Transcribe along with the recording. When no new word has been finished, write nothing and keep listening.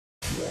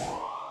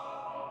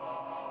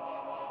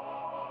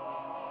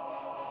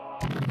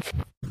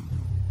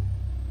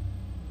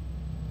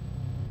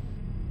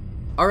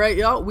Alright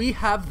y'all, we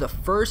have the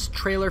first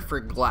trailer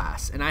for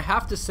Glass, and I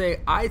have to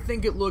say, I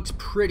think it looks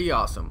pretty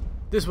awesome.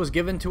 This was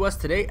given to us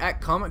today at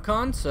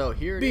Comic-Con, so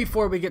here it is.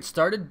 Before we get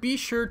started, be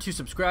sure to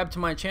subscribe to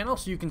my channel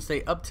so you can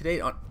stay up to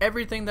date on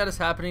everything that is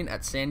happening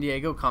at San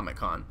Diego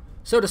Comic-Con.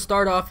 So to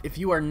start off, if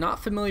you are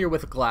not familiar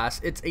with Glass,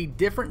 it's a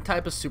different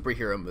type of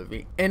superhero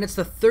movie, and it's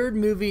the third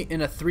movie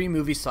in a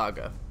 3-movie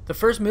saga. The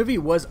first movie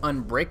was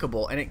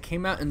Unbreakable, and it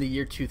came out in the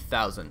year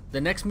 2000.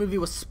 The next movie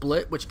was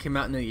Split, which came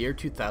out in the year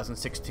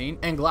 2016,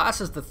 and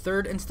Glass is the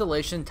third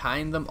installation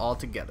tying them all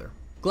together.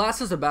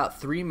 Glass is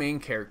about 3 main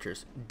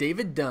characters: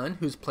 David Dunn,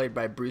 who's played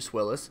by Bruce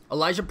Willis,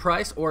 Elijah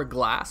Price, or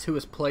Glass, who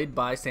is played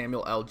by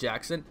Samuel L.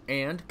 Jackson,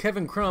 and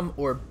Kevin Crumb,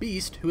 or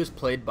Beast, who is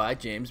played by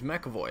James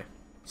McAvoy.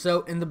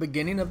 So, in the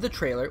beginning of the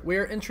trailer, we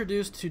are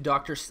introduced to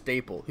Dr.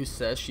 Staple, who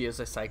says she is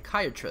a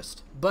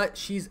psychiatrist, but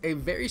she's a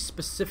very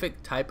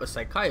specific type of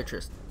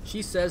psychiatrist.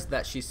 She says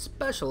that she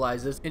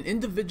specializes in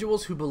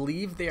individuals who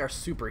believe they are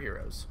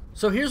superheroes.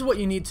 So here's what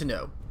you need to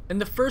know. In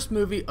the first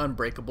movie,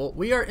 Unbreakable,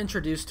 we are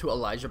introduced to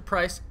Elijah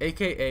Price,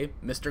 aka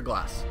Mr.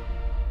 Glass.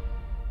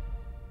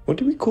 What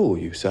do we call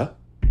you, sir?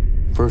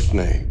 First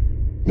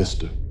name,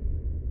 Mr.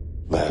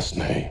 Last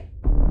name,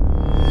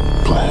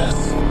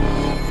 Glass.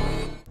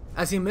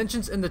 As he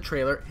mentions in the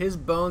trailer, his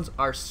bones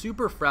are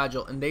super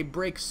fragile and they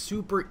break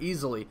super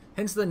easily,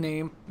 hence the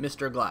name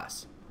Mr.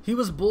 Glass. He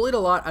was bullied a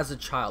lot as a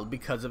child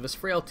because of his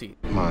frailty.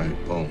 My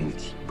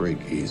bones break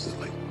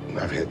easily.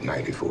 I've had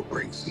 94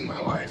 breaks in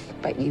my life.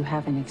 But you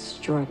have an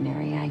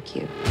extraordinary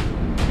IQ.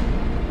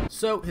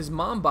 So his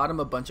mom bought him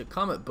a bunch of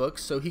comic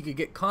books so he could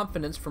get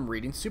confidence from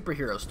reading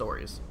superhero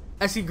stories.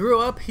 As he grew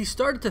up, he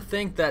started to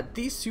think that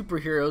these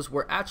superheroes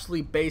were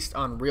actually based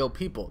on real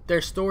people.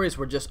 Their stories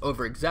were just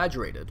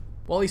over-exaggerated.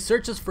 While he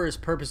searches for his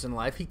purpose in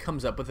life, he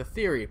comes up with a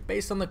theory,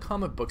 based on the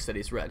comic books that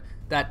he's read,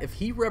 that if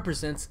he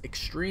represents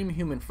extreme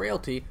human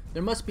frailty,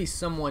 there must be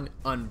someone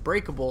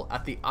unbreakable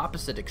at the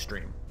opposite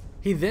extreme.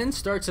 He then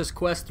starts his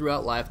quest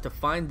throughout life to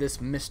find this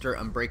Mr.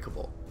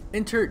 Unbreakable.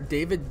 Enter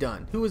David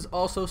Dunn, who is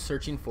also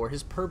searching for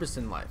his purpose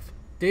in life.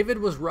 David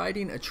was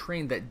riding a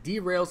train that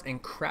derails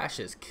and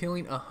crashes,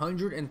 killing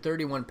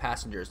 131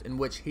 passengers, in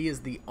which he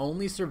is the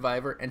only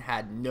survivor and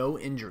had no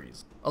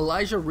injuries.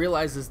 Elijah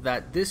realizes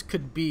that this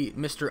could be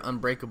Mr.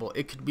 Unbreakable.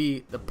 It could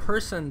be the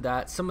person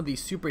that some of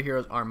these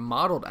superheroes are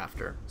modeled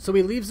after. So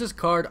he leaves his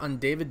card on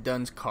David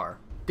Dunn's car.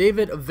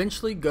 David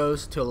eventually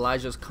goes to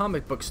Elijah's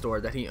comic book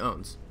store that he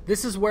owns.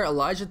 This is where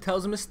Elijah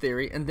tells him his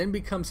theory and then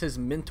becomes his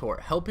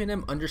mentor, helping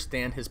him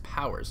understand his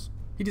powers.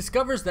 He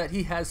discovers that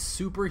he has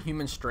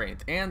superhuman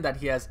strength and that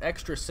he has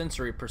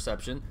extrasensory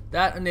perception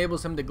that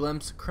enables him to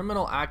glimpse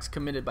criminal acts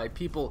committed by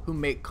people who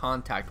make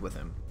contact with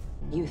him.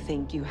 You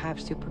think you have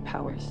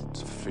superpowers.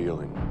 It's a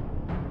feeling.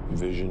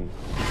 Vision.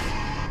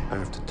 I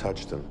have to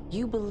touch them.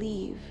 You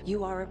believe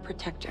you are a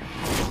protector.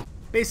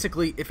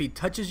 Basically, if he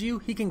touches you,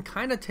 he can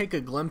kinda take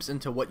a glimpse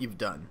into what you've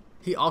done.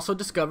 He also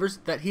discovers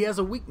that he has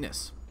a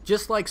weakness.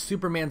 Just like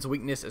Superman's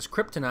weakness is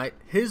kryptonite,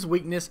 his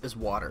weakness is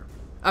water.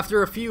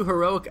 After a few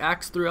heroic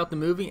acts throughout the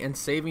movie and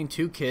saving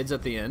 2 kids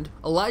at the end,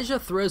 Elijah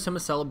throws him a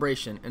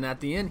celebration, and at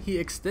the end he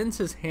extends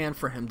his hand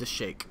for him to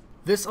shake.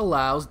 This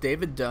allows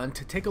David Dunn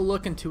to take a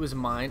look into his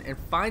mind and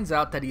finds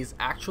out that he is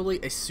actually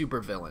a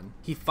supervillain.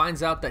 He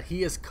finds out that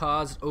he has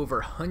caused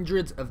over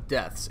hundreds of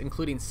deaths,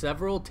 including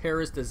several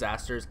terrorist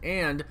disasters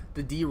and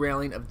the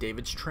derailing of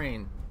David's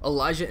train.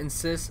 Elijah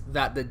insists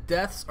that the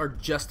deaths are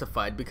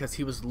justified because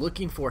he was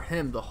looking for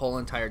him the whole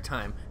entire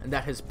time, and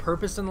that his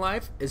purpose in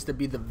life is to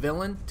be the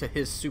villain to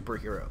his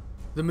superhero.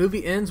 The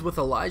movie ends with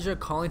Elijah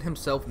calling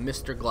himself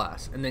Mr.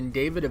 Glass, and then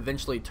David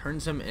eventually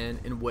turns him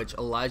in which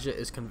Elijah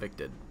is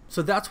convicted.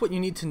 So that's what you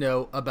need to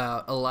know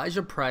about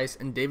Elijah Price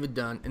and David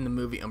Dunn in the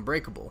movie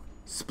Unbreakable.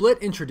 Split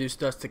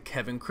introduced us to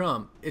Kevin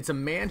Crumb. It's a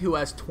man who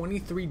has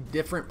 23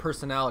 different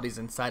personalities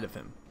inside of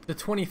him. The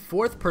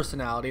 24th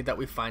personality that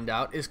we find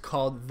out is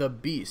called the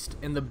Beast,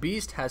 and the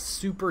Beast has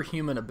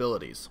superhuman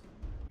abilities.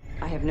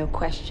 I have no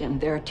question.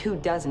 There are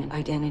 24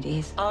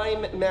 identities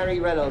I'm Mary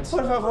Reynolds.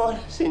 Por favor,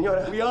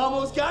 senora. We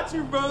almost got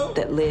you, bro.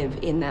 that live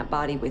in that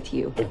body with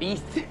you. The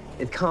beast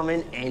is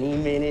coming any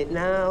minute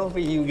now for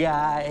you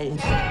guys.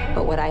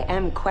 But what I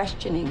am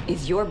questioning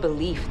is your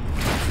belief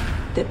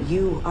that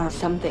you are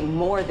something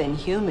more than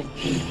human.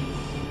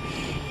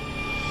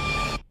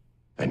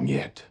 And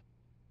yet,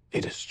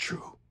 it is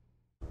true.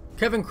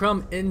 Kevin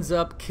Crumb ends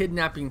up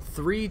kidnapping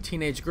 3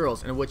 teenage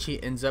girls, in which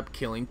he ends up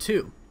killing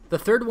 2. The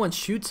third one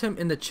shoots him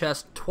in the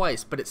chest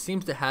twice, but it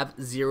seems to have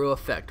 0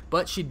 effect,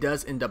 but she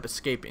does end up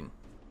escaping.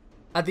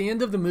 At the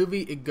end of the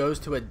movie, it goes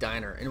to a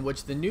diner in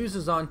which the news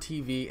is on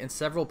TV and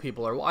several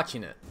people are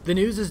watching it. The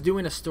news is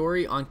doing a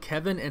story on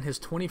Kevin and his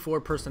 24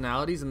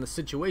 personalities and the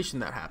situation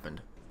that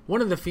happened.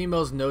 One of the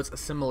females notes a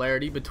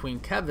similarity between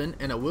Kevin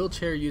and a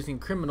wheelchair-using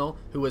criminal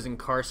who was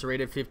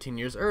incarcerated 15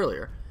 years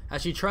earlier.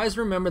 As she tries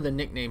to remember the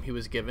nickname he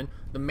was given,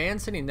 the man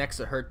sitting next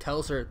to her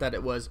tells her that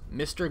it was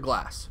Mr.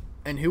 Glass.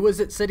 And who was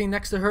it sitting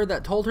next to her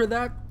that told her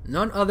that?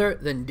 None other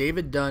than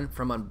David Dunn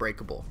from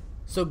Unbreakable.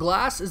 So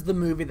Glass is the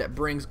movie that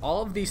brings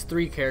all of these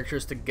three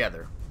characters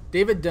together.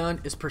 David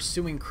Dunn is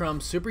pursuing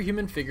Crumb's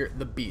superhuman figure,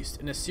 the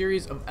Beast, in a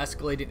series of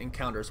escalating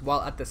encounters,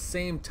 while at the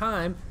same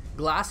time,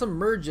 Glass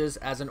emerges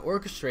as an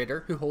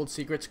orchestrator who holds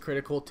secrets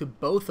critical to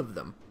both of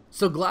them.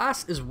 So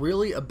Glass is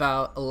really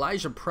about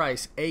Elijah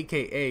Price,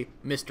 aka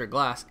Mr.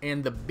 Glass,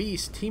 and the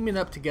Beast teaming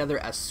up together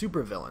as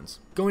supervillains,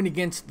 going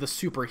against the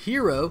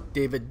superhero,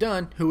 David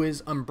Dunn, who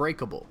is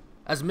unbreakable.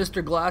 As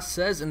Mr. Glass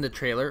says in the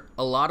trailer,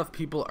 a lot of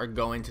people are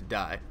going to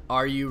die.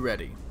 Are you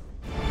ready?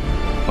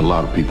 A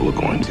lot of people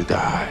are going to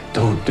die.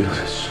 Don't do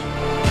this.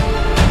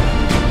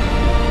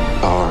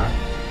 Are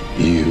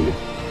you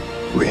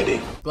ready?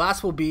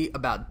 Glass will be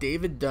about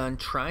David Dunn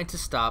trying to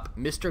stop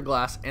Mr.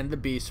 Glass and the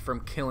Beast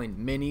from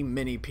killing many,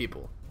 many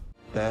people.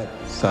 That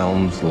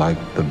sounds like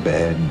the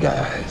bad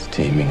guys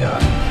teaming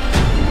up.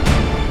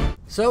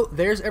 So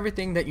there's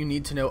everything that you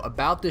need to know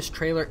about this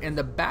trailer and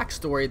the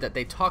backstory that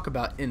they talk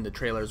about in the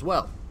trailer as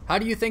well. How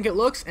do you think it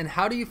looks, and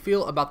how do you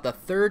feel about the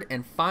third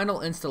and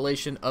final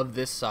installation of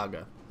this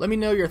saga? Let me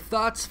know your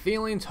thoughts,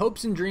 feelings,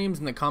 hopes, and dreams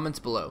in the comments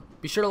below.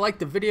 Be sure to like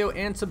the video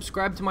and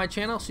subscribe to my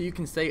channel so you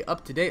can stay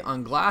up to date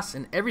on Glass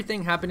and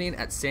everything happening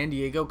at San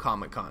Diego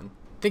Comic-Con.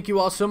 Thank you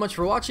all so much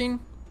for watching.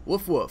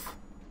 Woof woof.